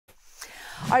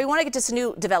All right, we want to get to some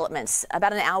new developments.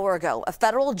 About an hour ago, a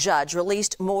federal judge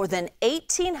released more than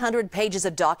 1,800 pages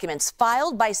of documents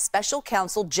filed by special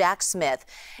counsel Jack Smith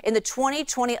in the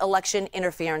 2020 election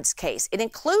interference case. It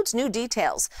includes new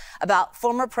details about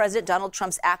former President Donald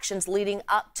Trump's actions leading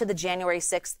up to the January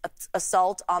 6th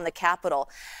assault on the Capitol.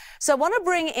 So I want to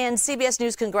bring in CBS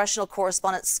News congressional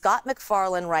correspondent Scott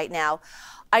MacFarlane right now.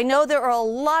 I know there are a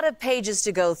lot of pages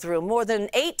to go through, more than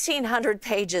 1,800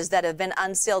 pages that have been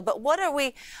unsealed. But what are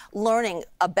we learning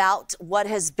about what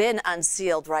has been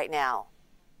unsealed right now?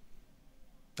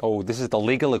 Oh, this is the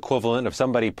legal equivalent of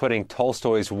somebody putting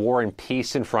Tolstoy's War and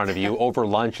Peace in front of you over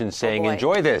lunch and saying,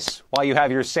 enjoy this while you have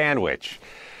your sandwich.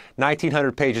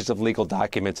 1,900 pages of legal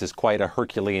documents is quite a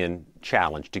Herculean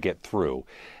challenge to get through.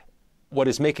 What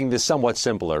is making this somewhat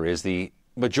simpler is the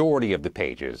majority of the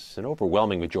pages, an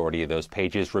overwhelming majority of those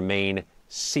pages, remain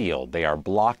sealed. They are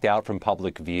blocked out from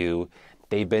public view.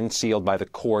 They've been sealed by the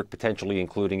court, potentially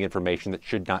including information that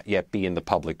should not yet be in the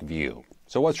public view.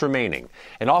 So what's remaining?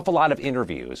 An awful lot of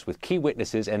interviews with key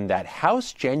witnesses and that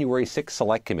House January 6th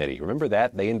Select Committee. Remember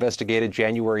that? They investigated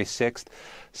January 6th.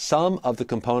 Some of the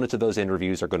components of those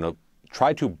interviews are going to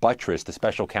try to buttress the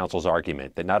special counsel's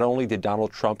argument that not only did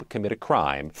Donald Trump commit a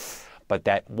crime, but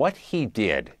that what he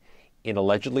did in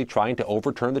allegedly trying to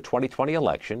overturn the 2020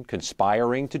 election,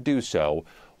 conspiring to do so,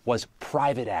 was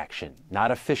private action,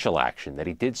 not official action, that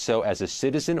he did so as a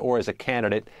citizen or as a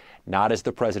candidate, not as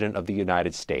the President of the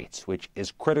United States, which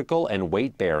is critical and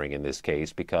weight-bearing in this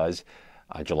case because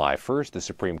on July 1st, the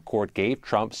Supreme Court gave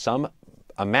Trump some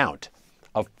amount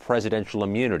of presidential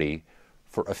immunity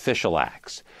for official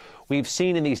acts. We've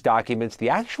seen in these documents the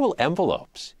actual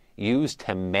envelopes used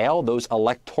to mail those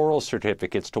electoral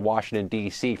certificates to Washington,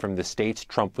 D.C. from the states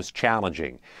Trump was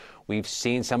challenging. We've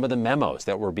seen some of the memos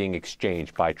that were being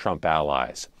exchanged by Trump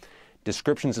allies.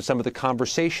 Descriptions of some of the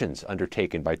conversations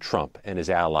undertaken by Trump and his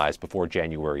allies before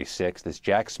January 6th as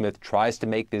Jack Smith tries to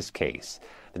make this case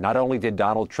that not only did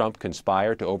Donald Trump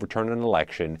conspire to overturn an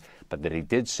election, but that he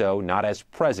did so not as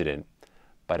president,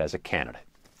 but as a candidate.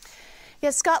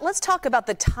 Yes, Scott, let's talk about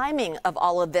the timing of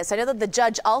all of this. I know that the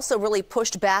judge also really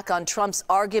pushed back on Trump's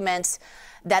arguments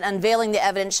that unveiling the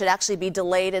evidence should actually be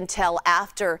delayed until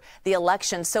after the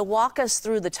election. So walk us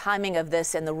through the timing of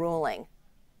this and the ruling.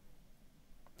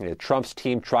 Trump's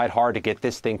team tried hard to get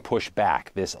this thing pushed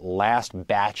back, this last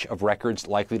batch of records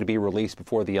likely to be released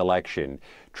before the election.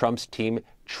 Trump's team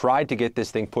tried to get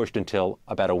this thing pushed until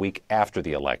about a week after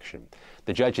the election.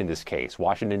 The judge in this case,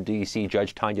 Washington, D.C.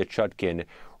 Judge Tanya Chutkin,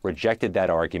 rejected that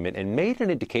argument and made an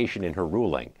indication in her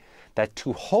ruling that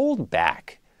to hold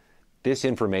back this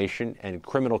information and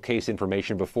criminal case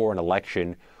information before an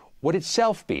election would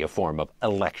itself be a form of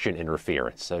election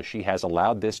interference. So she has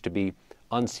allowed this to be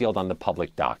unsealed on the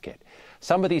public docket.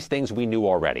 Some of these things we knew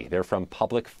already. They're from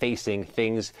public-facing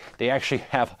things. They actually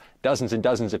have dozens and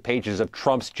dozens of pages of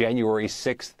Trump's January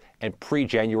 6th and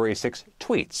pre-January 6th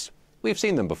tweets. We've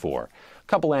seen them before. A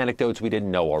couple anecdotes we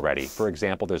didn't know already. For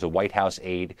example, there's a White House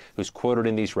aide who's quoted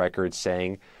in these records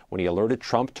saying when he alerted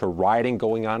Trump to rioting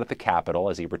going on at the Capitol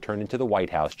as he returned into the White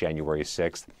House January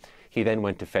 6th, he then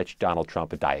went to fetch Donald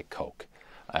Trump a Diet Coke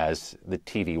as the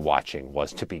TV watching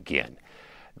was to begin.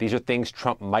 These are things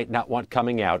Trump might not want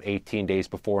coming out 18 days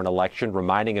before an election,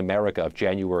 reminding America of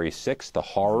January 6th, the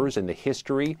horrors and the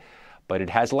history, but it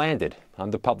has landed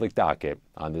on the public docket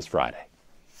on this Friday.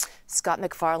 Scott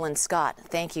MacFarlane. Scott,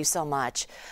 thank you so much.